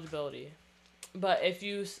 years of eligibility. But if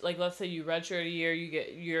you, let's say you redshirt a year,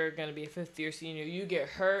 you're going to be a fifth year senior. You get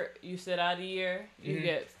hurt, you sit out a year, you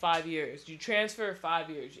get 5 years. You transfer 5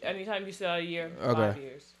 years. Anytime you sit out a year, 5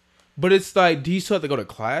 years. But it's do you still have to go to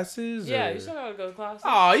classes? Yeah, you still have to go to classes.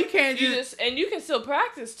 Oh, you can't and you can still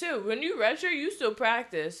practice too. When you redshirt, you still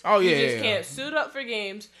practice. Oh, yeah. You just can't suit up for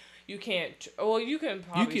games. You can't. Well, you can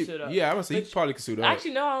probably suit up. Yeah, I would say you probably can suit up.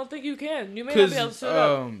 Actually, no, I don't think you can. You may not be able to suit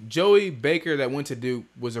up. Joey Baker that went to Duke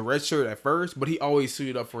was a red shirt at first, but he always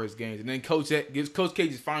suited up for his games. And then Coach K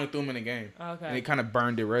just finally threw him in the game. Okay. And he kind of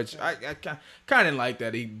burned it red shirt. I kind of didn't like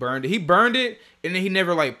that. He burned it, and then he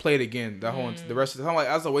never played again. The rest of the time.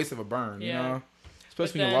 That's a waste of a burn. Yeah. You know.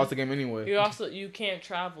 Especially when you lost the game anyway. You can't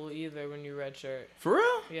travel either when you redshirt. For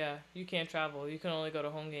real? Yeah, you can't travel. You can only go to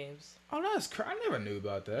home games. Oh, that's I never knew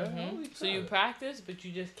about that. Mm-hmm. So you practice, but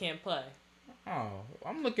you just can't play. Oh,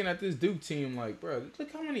 I'm looking at this Duke team like, bro,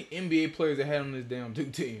 look how many NBA players they had on this damn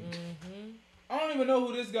Duke team. Mm-hmm. I don't even know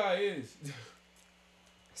who this guy is.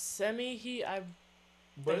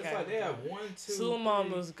 But it's like they have 1, 2, Suleiman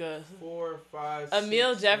 3, was good. 4, 5,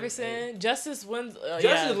 Emil 6, Jefferson, 7, 8. Justice Winslow.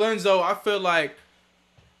 Justice Winslow, I feel like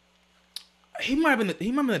he might have been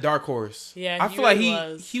the dark horse. Yeah, I feel really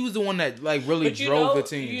like he was the one that like really drove the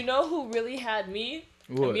team. You know who really had me?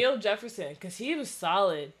 What? Emil Jefferson, because he was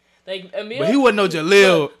solid. Like Emil, but he wasn't no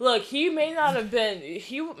Jaleel. Look, he may not have been a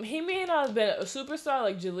superstar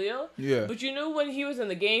like Jaleel. Yeah. But you knew when he was in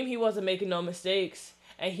the game, he wasn't making no mistakes.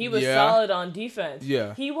 And he was solid on defense.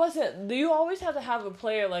 Yeah. He wasn't. You always have to have a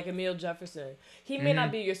player like Emil Jefferson. He may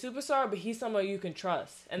not be your superstar, but he's someone you can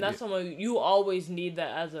trust. And that's someone you always need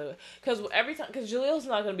that as a. Because Jaleel's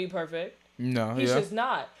not going to be perfect. No, he's just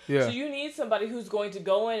not. Yeah. So you need somebody who's going to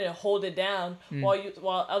go in and hold it down while your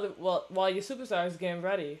superstar is getting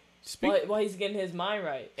ready. While he's getting his mind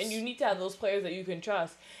right. And you need to have those players that you can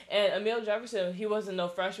trust. And Emil Jefferson, he wasn't no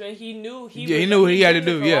freshman. He knew he knew what he had to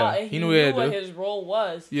do. Yeah. He knew what his role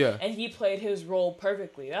was. Yeah. And he played his role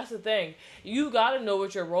perfectly. That's the thing. You got to know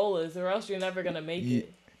what your role is or else you're never going to make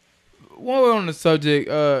it. While we're on the subject,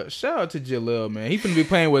 shout out to Jaleel, man. He's going to be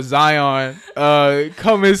playing with Zion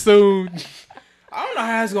coming soon. I don't know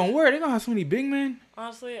how it's going to work. They're going to have so many big men.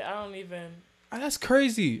 Honestly, I don't even. That's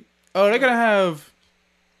crazy. Oh, they're going to have...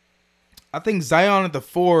 I think Zion at the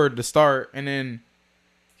 4 to start, and then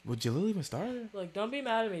would Jaleel even start? Look, don't be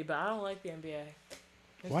mad at me, but I don't like the NBA.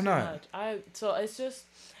 Why not? So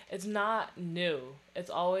it's not new. It's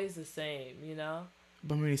always the same, you know.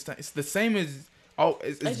 But I mean, it's the same as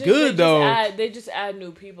it's good though. They just add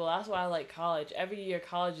new people. That's why I like college. Every year,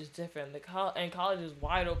 college is different. And college is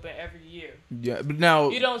wide open every year. Yeah, but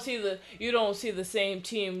now you don't see the same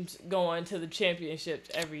teams going to the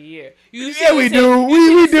championships every year. We do.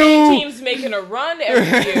 We do. Same teams making a run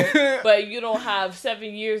every year, but you don't have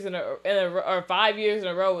 7 years or 5 years in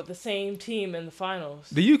a row with the same team in the finals.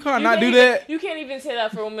 The UConn not do that? You can't even say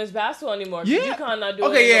that for women's basketball anymore. Yeah, UConn not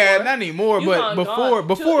doing okay, it anymore. not anymore. But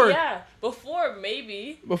before. Before,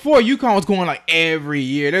 maybe. Before, UConn was going like every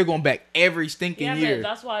year. They're going back every stinking year. Yeah,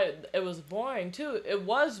 that's why it was boring, too. It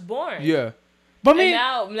was boring. Yeah. But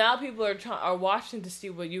and now people are watching to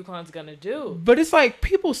see what UConn's going to do. But it's like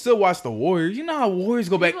people still watch the Warriors. You know how Warriors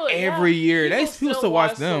go back every year. People still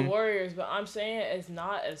watch them. The Warriors, but I'm saying it's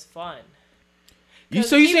not as fun. Even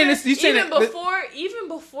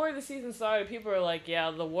before the season started, people are like,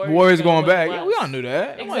 yeah, the Warriors going back. Yeah, we all knew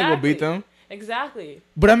that. Exactly. I'm going to beat them. Exactly.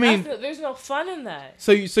 But I mean, there's no fun in that.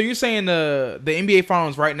 So you're saying the NBA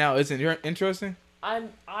Finals right now isn't interesting? I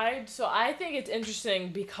think it's interesting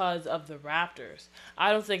because of the Raptors.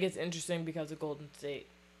 I don't think it's interesting because of Golden State.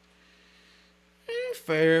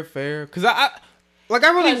 Fair. Because I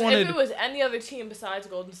really wanted. If it was any other team besides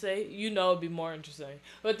Golden State, it'd be more interesting.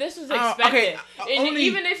 But this was expected.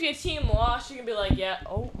 Even if your team lost, you can be like, yeah,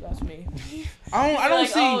 that's me. I don't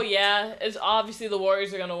see. Oh yeah, it's obviously the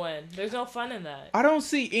Warriors are gonna win. There's no fun in that. I don't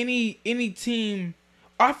see any team.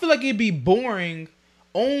 I feel like it'd be boring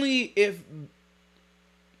only if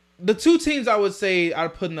the two teams I would say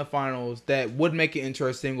I'd put in the finals that would make it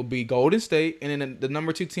interesting would be Golden State and then the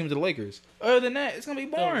number 2 teams, the Lakers. Other than that, it's gonna be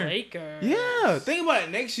boring. The Lakers. Yeah, think about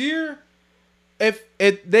it. Next year, if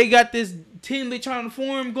they got this team they trying to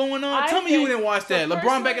form going on, tell me you didn't watch that.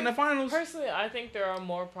 LeBron back in the finals. Personally, I think there are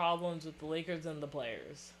more problems with the Lakers than the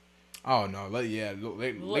players. Oh no! They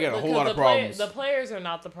got a whole lot of problems. The players are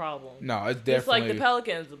not the problem. No, it's definitely. It's like the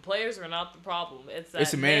Pelicans. The players are not the problem. It's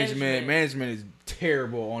the management. Management is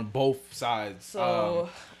terrible on both sides. So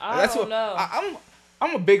I don't know.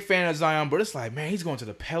 I'm a big fan of Zion, but it's like, man, he's going to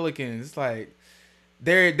the Pelicans. It's like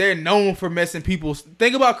they're known for messing people.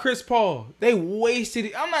 Think about Chris Paul. They wasted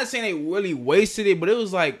it. I'm not saying they really wasted it, but it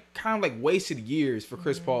was like kind of like wasted years for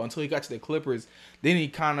Chris Paul until he got to the Clippers. Then he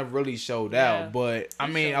kind of really showed out. But I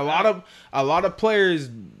mean, a lot of players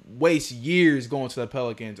waste years going to the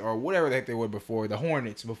Pelicans or whatever the heck they were before, the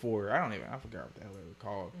Hornets before. I forgot what the hell they were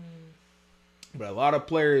called. But a lot of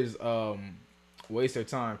players waste their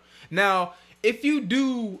time. Now, if you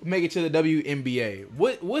do make it to the WNBA,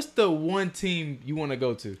 what's the one team you want to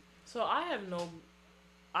go to? So I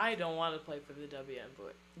don't want to play for the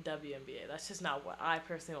WNBA. That's just not what I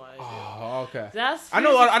personally want to do. Oh, okay. I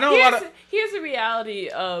know a lot of. Here's the reality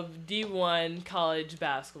of D1 college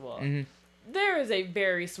basketball. Mm-hmm. There is a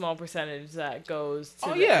very small percentage that goes to.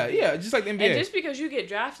 NBA. Yeah, just like the NBA. And just because you get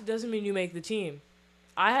drafted doesn't mean you make the team.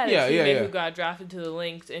 I had a teammate who got drafted to the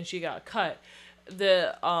Lynx and she got cut.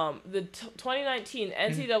 The 2019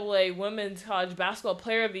 NCAA Women's College Basketball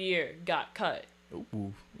Player of the Year got cut.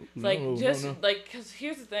 Ooh. Because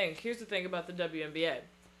here's the thing about the WNBA.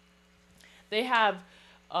 They have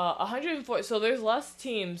 104. So there's less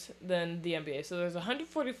teams than the NBA. So there's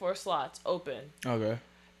 144 slots open. Okay.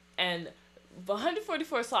 And the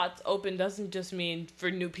 144 slots open doesn't just mean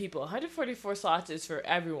for new people. 144 slots is for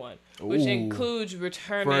everyone, which includes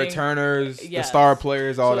returning. For returners, the star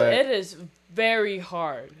players, all that. So it is very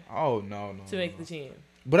hard. Oh no. To make the team.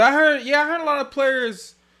 But I heard a lot of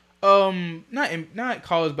players, not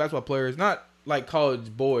college basketball players, not like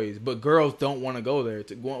college boys, but girls don't want to go there.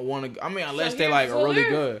 Unless they are really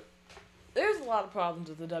good. There's a lot of problems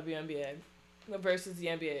with the WNBA versus the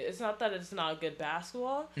NBA. It's not that it's not good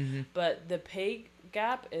basketball, but the pay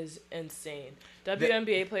gap is insane.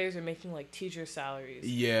 WNBA players are making like teacher salaries.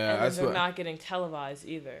 Yeah, and they're not getting televised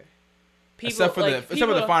either. Except for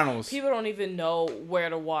the finals. People don't even know where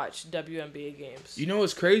to watch WNBA games. You know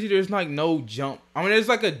what's crazy? There's like no jump. I mean, there's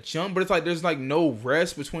like a jump, but it's like there's like no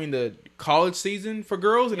rest between the college season for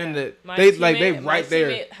girls and then my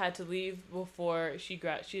teammate had to leave before she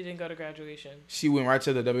didn't go to graduation. She went right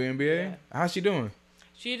to the WNBA. Yeah. How's she doing?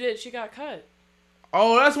 She did. She got cut.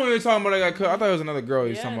 Oh, that's when you were talking about. I got cut. I thought it was another girl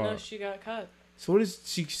you were talking about. No, she got cut. So what is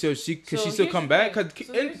she? So can she still come back?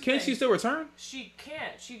 Can she still return? She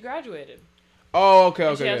can't. She graduated. Oh,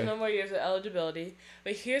 okay. She has no more years of eligibility.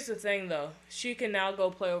 But here's the thing, though. She can now go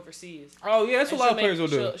play overseas. Oh, yeah, that's what a lot of players will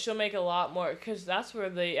do. She'll make a lot more, because that's where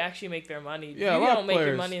they actually make their money. Yeah, you don't make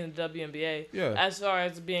your money in the WNBA. Yeah. As far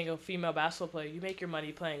as being a female basketball player, you make your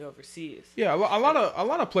money playing overseas. Yeah, a lot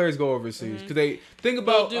of players go overseas because they think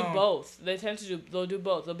about. They'll do both. They'll do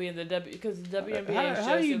both. They'll be in the because the WNBA is just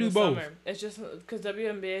how do you in do the both? summer. It's just because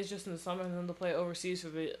WNBA is just in the summer, and then they'll play overseas for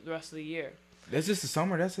the rest of the year. That's just the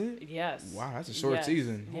summer. That's it. Yes. Wow, that's a short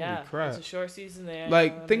season. Holy crap! It's a short season there.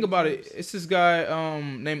 Like, think about it. It's this guy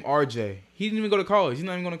named RJ. He didn't even go to college. He's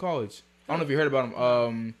not even going to college. I don't know if you heard about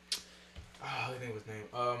him. I think his name.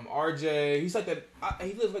 RJ. He's like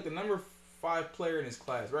he lives like the number 5 player in his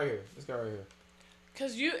class. Right here. This guy right here.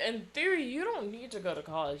 Because in theory, you don't need to go to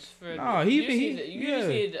college for. No, you just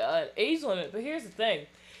need an age limit. But here's the thing: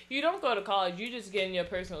 you don't go to college. You just getting your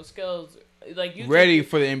personal skills like you ready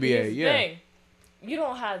for the NBA. Yeah. Thing. You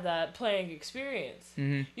don't have that playing experience.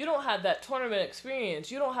 Mm-hmm. You don't have that tournament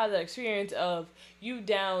experience. You don't have that experience of you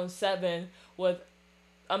down 7 with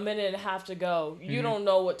a minute and a half to go. You Mm-hmm. don't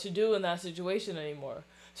know what to do in that situation anymore.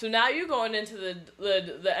 So now you're going into the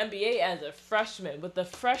NBA as a freshman with the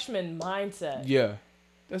freshman mindset. Yeah.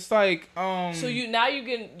 That's like So you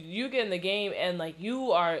get in the game and like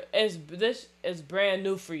this is brand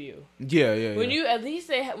new for you. Yeah. When you at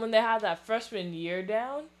least when they have that freshman year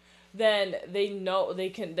down, then they know they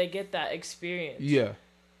get that experience. Yeah.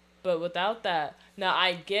 But without that, now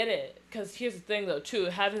I get it. Because here's the thing, though, too.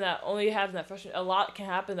 Having that freshman, a lot can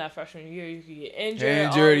happen that freshman year. You could get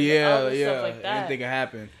injured. Stuff like that. Anything can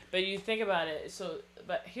happen. But you think about it.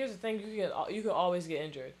 But here's the thing: you can always get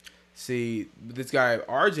injured. See, this guy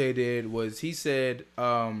RJ did was he said,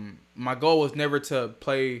 my goal was never to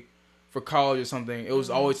play for college or something. It was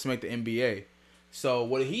always to make the NBA. So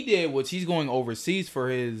what he did was he's going overseas for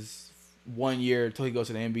his 1 year until he goes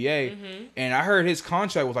to the NBA. Mm-hmm. And I heard his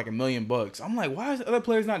contract was like $1 million. I'm like, why is other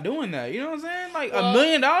players not doing that? You know what I'm saying? Like $1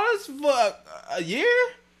 million for a year?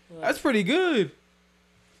 That's pretty good.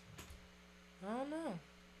 I don't know.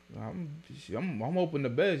 I'm hoping the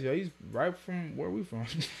best. Yeah, he's right from where we from.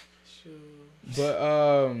 Sure.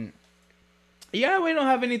 But yeah, we don't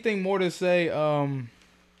have anything more to say.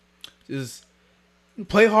 Just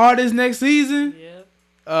play hard this next season. Yeah.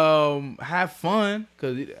 Have fun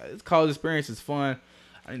because this college experience is fun.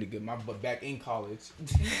 I need to get my butt back in college.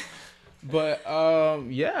 But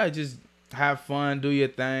yeah, just have fun, do your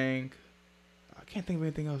thing. I can't think of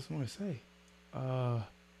anything else I want to say.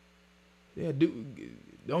 Yeah,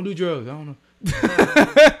 don't do drugs. I don't know.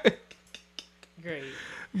 Great.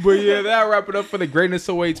 But yeah, that'll wrap it up for the Greatness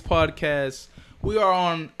Awaits podcast. We are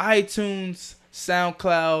on iTunes,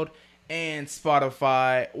 SoundCloud, and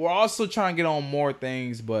Spotify. We're also trying to get on more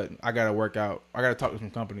things, but I gotta work out. I gotta talk to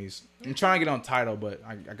some companies. I'm trying to get on Tidal, but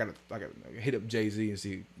I gotta hit up Jay-Z and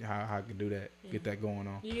see how I can do that. Yeah. Get that going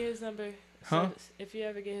on. You get his number. Huh? If you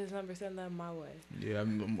ever get his number, send that my way. Yeah,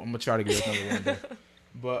 I'm gonna try to get his number one day.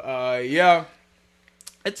 But yeah,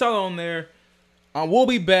 it's all on there. We'll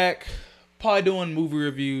be back. Probably doing movie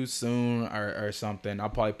reviews soon or something. I'll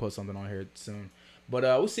probably put something on here soon. But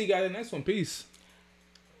we'll see you guys in the next one. Peace.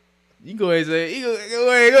 You can go ahead and say it. Go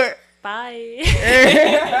ahead.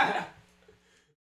 Bye.